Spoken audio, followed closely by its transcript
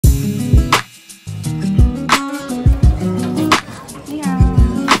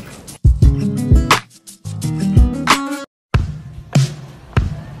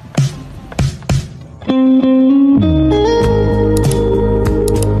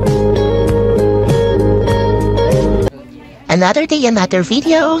another day, another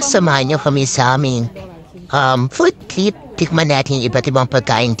video. Samahan niyo kami sa aming food trip. Tikman natin yung iba't ibang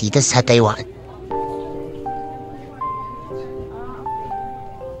pagkain dito sa Taiwan.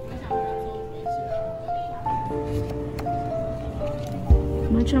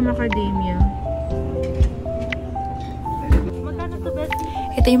 Matcha macadamia.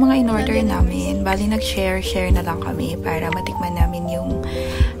 Ito yung mga in-order namin. Bali, nag-share na lang kami para matikman namin yung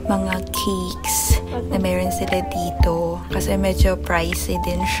mga cakes na meron sila dito. Kasi medyo pricey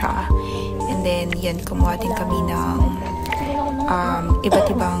din siya. And then, yan, kumuha din kami ng iba't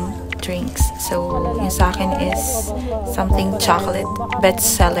ibang drinks. So, yung sa akin is something chocolate.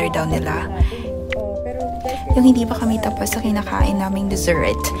 Best seller daw nila. Yung hindi pa kami tapos sa kinakain naming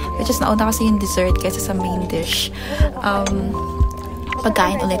dessert. Which is nauna kasi yung dessert kaysa sa main dish.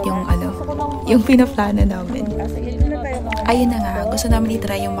 Pagkain ulit yung yung pinaplano namin. Ayun na nga, gusto namin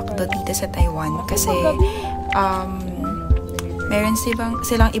i-try yung McDo dito sa Taiwan kasi meron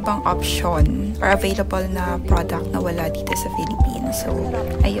silang ibang option or available na product na wala dito sa Philippines. So,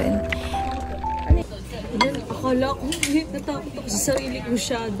 ayun. Akala ko, natakot ako sa sarili ko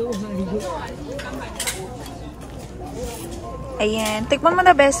shadow. Ayan. Tikman mo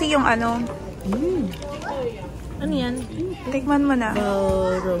na, Bessie, yung ano. Ano yan? Tikman mo na.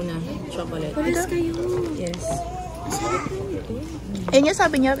 Rona. Chocolate. Pares kayo. Yes. Masarap po ito. Ayun yung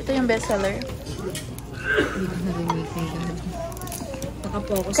sabi niya, ito yung bestseller. Hindi ko narinig na yan.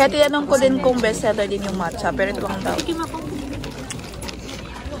 Nakapokus. Kaya tinanong ko din kung bestseller din yung matcha, pero ito lang daw. Tikim ako.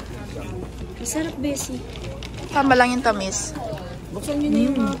 Masarap, Bessie. Tama lang yung tamis. Buksan nyo na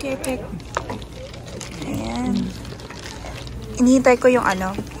yung mga kepek. Ayan. Hinihintay ko yung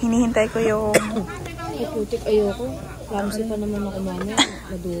hinihintay ko yung... Ay, putik, ayoko. Clumsy pa naman ako mamaya.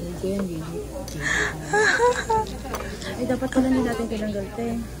 Nadurog ko yan, baby. Ay, dapat pala hindi natin tinanggal,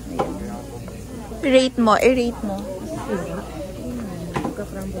 te. Rate mo, i-rate mo.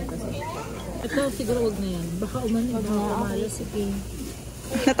 Magka-crumble kasi. Ito, siguro wag na yan. Baka umalas, sige.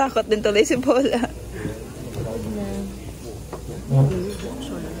 Natakot din tuloy si Paula. Wag na.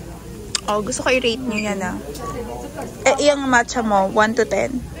 Oh, gusto ko i-rate nyo yan yung matcha mo, 1 to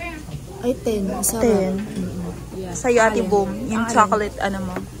 10. Ay, 10. Sarap. 10. Yeah. Sa'yo, Ate Boom, yung chocolate,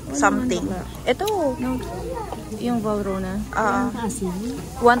 something. Ito. No. Yung Valrona. 1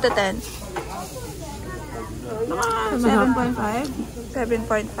 to 10. 7.5.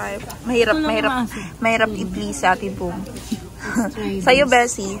 7.5. Mahirap i-please si Ate Boom. Sa'yo,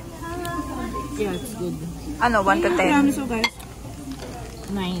 Bessie. Yeah, it's good. 1 to 10? Tiramisu, guys.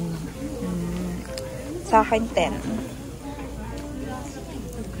 9. Sa akin, 10.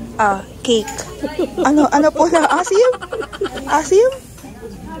 Cake. Ano po na? Asim? Asim?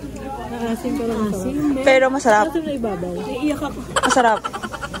 Nakasim pero masarap. Pero masarap. Ito na ibabaw. Iiyak ako. Masarap.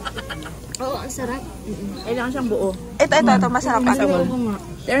 Oo, ang sarap. Kailangan siyang buo. Ito. Masarap kasi.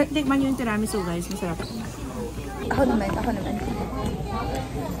 Tikman nyo yung tiramisu, guys. Masarap. Ako naman.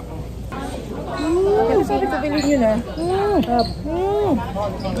 Sabi ko, bilhin nyo na.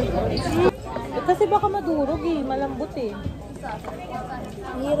 Kasi baka madurog eh. Malambot eh.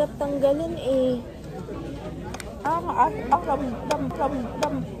 Hirap tanggalin eh.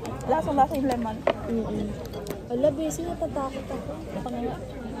 Lasang-lasa yung lemon. Ala, Bessie, natatakot ako.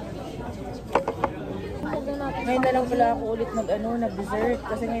 Ngayon na lang pala ako ulit nag-dessert.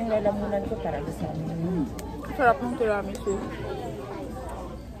 Kasi ngayon lalamunan ko para sa amin. Sarap ng tiramisu.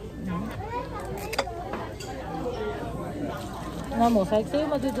 Nga mo, kahit sa'yo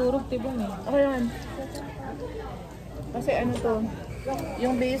madudurog, tibong eh. Ayan. Kasi to,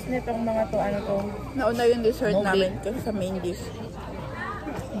 yung base nitong mga to, nauna yung dessert namin kasi sa main dish.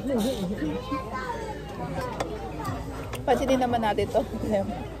 Pansinin naman natin to.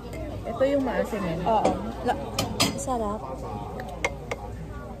 Ito yung maasim eh. Oo. Sarap.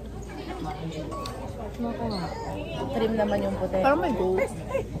 Trim naman yung puti. Parang may gold.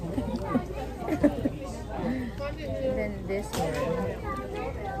 Then this one.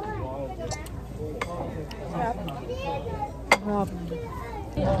 Sarap.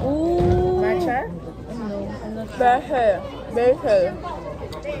 Ooh. Matcha? No, I'm not sure. Basil.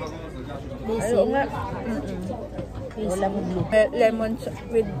 Basil? nga. Wala mo blue. Lemon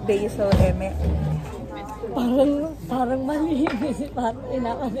with basil, eme. Parang mali. Parang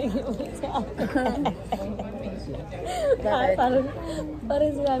inakanig yung sa akin.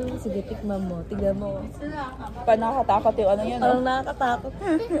 Parang sinabi mo, sige, tikman mo. Tignan mo. Nakakatakot yung yan. Parang nakakatakot.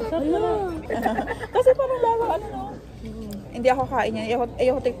 Kasi parang lawak Hindi ako kain yan.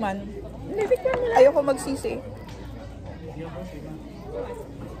 Ayoko tikman. Hindi, tikman mo lang. Ayoko magsisi.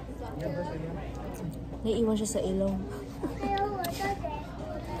 Naiiwan siya sa ilong.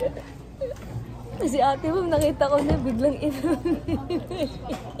 Si ate mo, nakita ko na biglang inom.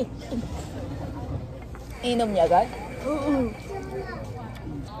 Inom niya agad? Oo.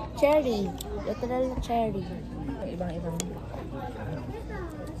 Cherry. Literal na cherry. Ibang-ibang.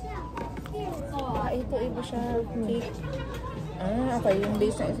 Ito iba siya. Cake. Okay. Yung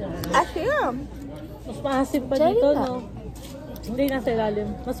base na isa. Yeah. Mas maasim pa Cherry dito, ka. no? Hindi, nasa ilalim.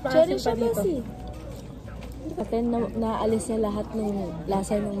 Mas Cherry maasim pa siya dito. kasi. Kasi naalis na lahat ng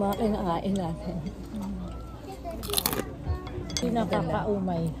lasa ng mga kinakain natin. Hindi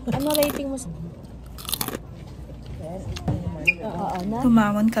nakakaumay. Ano rating mo? Oo, na.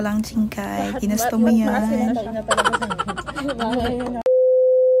 Tumamon ka lang, Chingkay. Ginusto mo yan.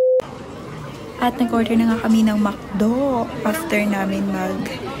 At nag-order na nga kami ng McDo after namin mag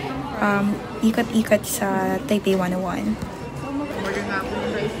ikot-ikot sa Taipei 101.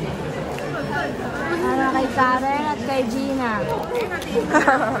 Para kay Karen at kay Gina.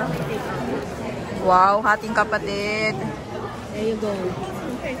 Wow, hating kapatid. There you go.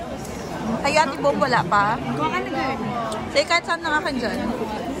 Ay, ate Bob, wala pa? Kuha ka na, girl. Say, kahit saan na nga ka dyan.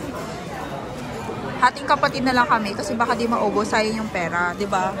 Hating kapatid na lang kami kasi baka di maubos, sayang yung pera.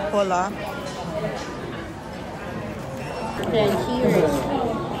 Diba? Wala. Then here.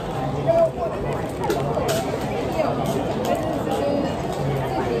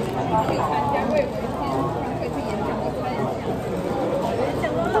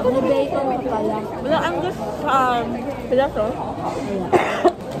 May bacon pa pala. Wala, ang gusto pilaso?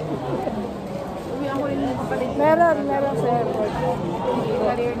 Meron sa airport.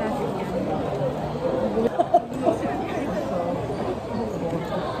 Career natin yan.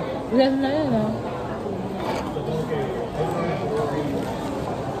 Ilan na yan, ha?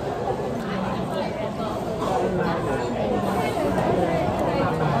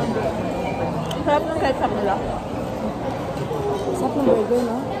 Sarap ng ketchup nila. Sarap ng burger,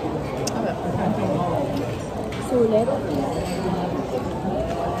 no? Sulit.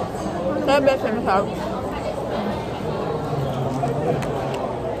 Sarap ba siya masarap?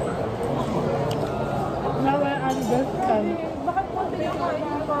 Nawala ang best time. Bakit mo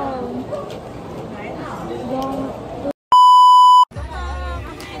pinakain ko?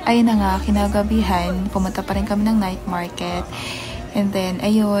 Ayun na nga, kinagabihan, pumunta pa rin kami ng night market. And then,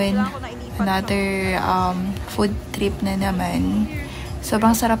 ayun, another food trip na naman.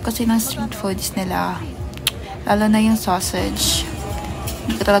 Sobrang sarap kasi ng street foods nila. Lalo na yung sausage.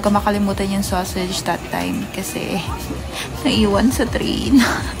 Hindi ko talaga makalimutan yung sausage that time kasi naiwan sa train.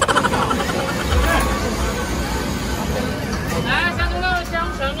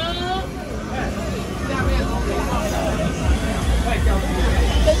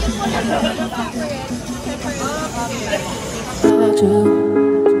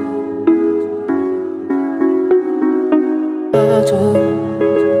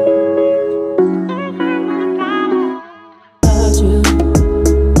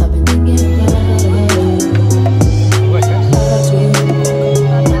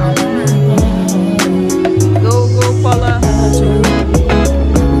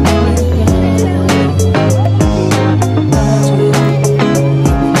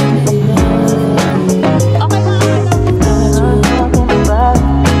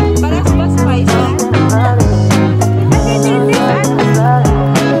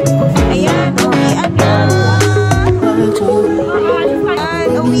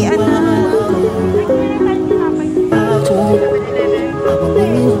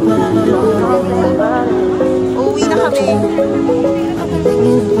 Uwi na kami.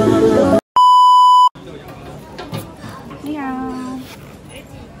 Yeah.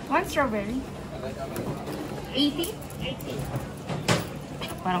 One strawberry. 80?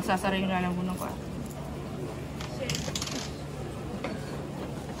 Parang sasara yung lalamunan ko.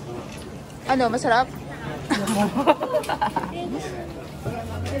 Ano, masarap?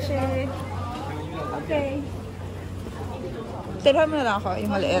 Okay. Tirhan mo na lang ako, yung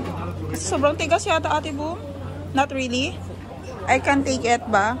maliit. Sobrang tigas yata, Ate Boom. Not really. I can take it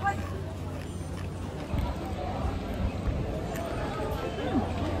ba?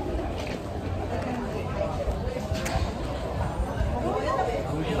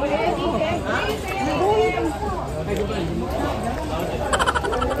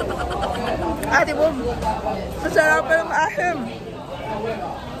 Ate Boom, masarap pa ng ahim.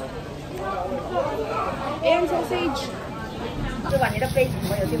 And sausage.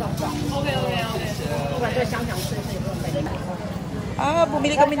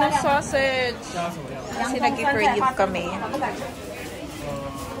 Bumili kami ng sausage. Kasi nag-crave kami.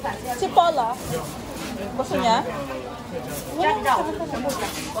 Si Paula, gusto niya?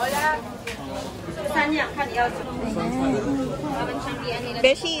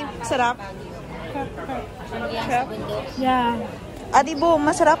 Beshi, sarap. Yeah. Adi Bo,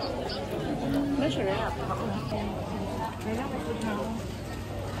 masarap? Masarap.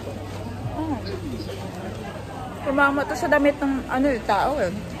 Kumama to sa damit ng tao eh.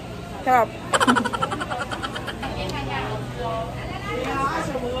 Sarap.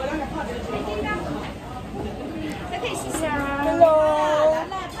 Hello!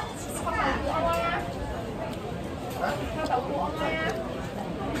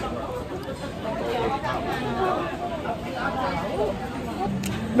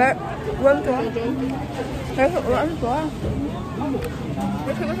 Baik, uang tu. Uang tu.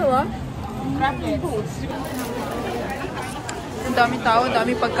 Masih apa? Ang dami tao, ang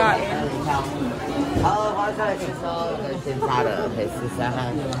dami pagkain. 花菜是烧的，现炸的，可以试试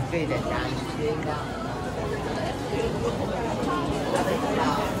看，贵一点加一些。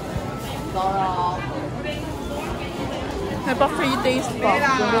烧了。 May pa free taste pa.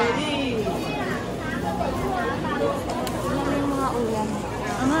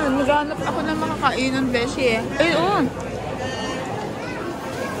 Naghanap ako ng makakainan, Beshi eh. Ay, oo.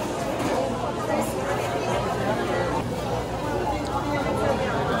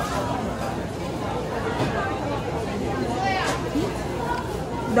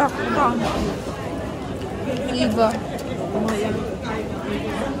 Dakta. Iba.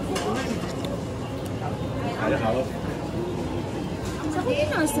 Saan ko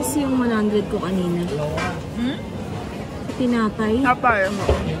pinastas yung 100 ko kanina? Hmm? Tinapay? Napay mo.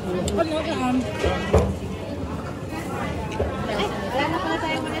 Ano yan? Wala na pala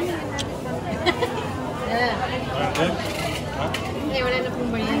tayo manalo. Wala na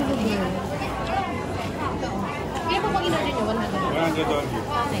pong bayan. Kaya po pag in-order nyo, 100.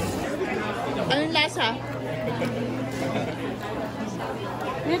 Okay. Anong lasa?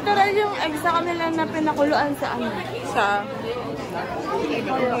 Literal yung egg sa kanila na pinakuluan sa ano? Sa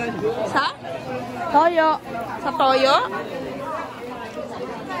toyo. Sa toyo?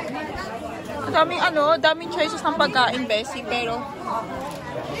 Daming daming choices ng pagkain, Bessie, pero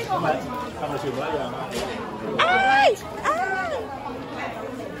ay! Ay!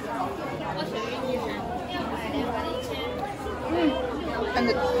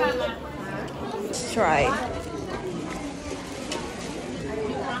 Let's try.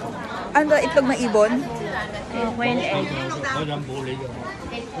 Ano, itlog na ibon? Quail egg.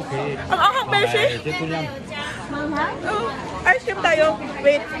 Ang ahang, Beshi! Oh, ice cream tayo.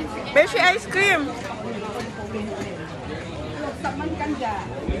 Wait. Beshi, ice cream!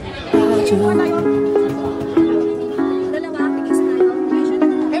 Dalawa, pikis tayo.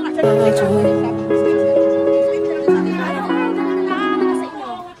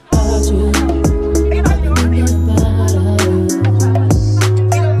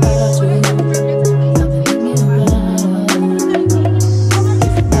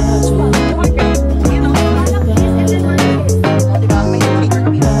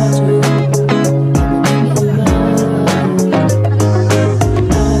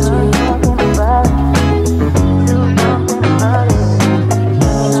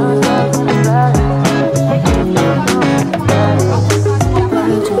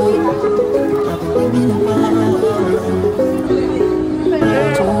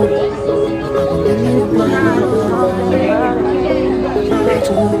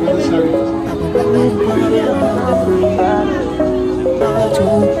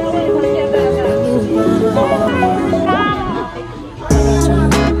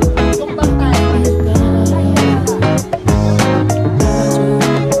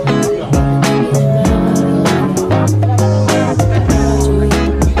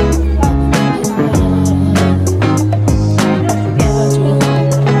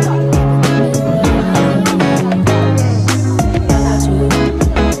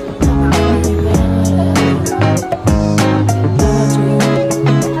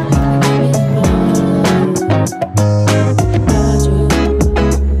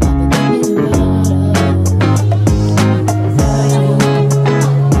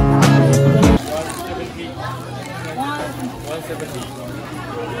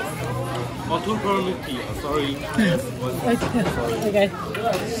 Sorry. Okay.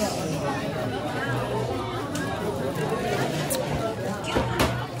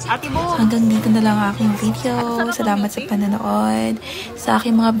 Hanggang dito na lang aking video. Salamat sa panonood. Sa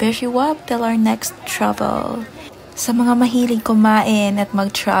aking mga Beshi Wap, till our next travel. Sa mga mahilig kumain at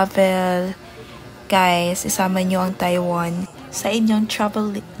mag-travel, guys, isama nyo ang Taiwan sa inyong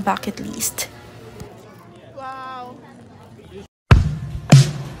travel bucket list.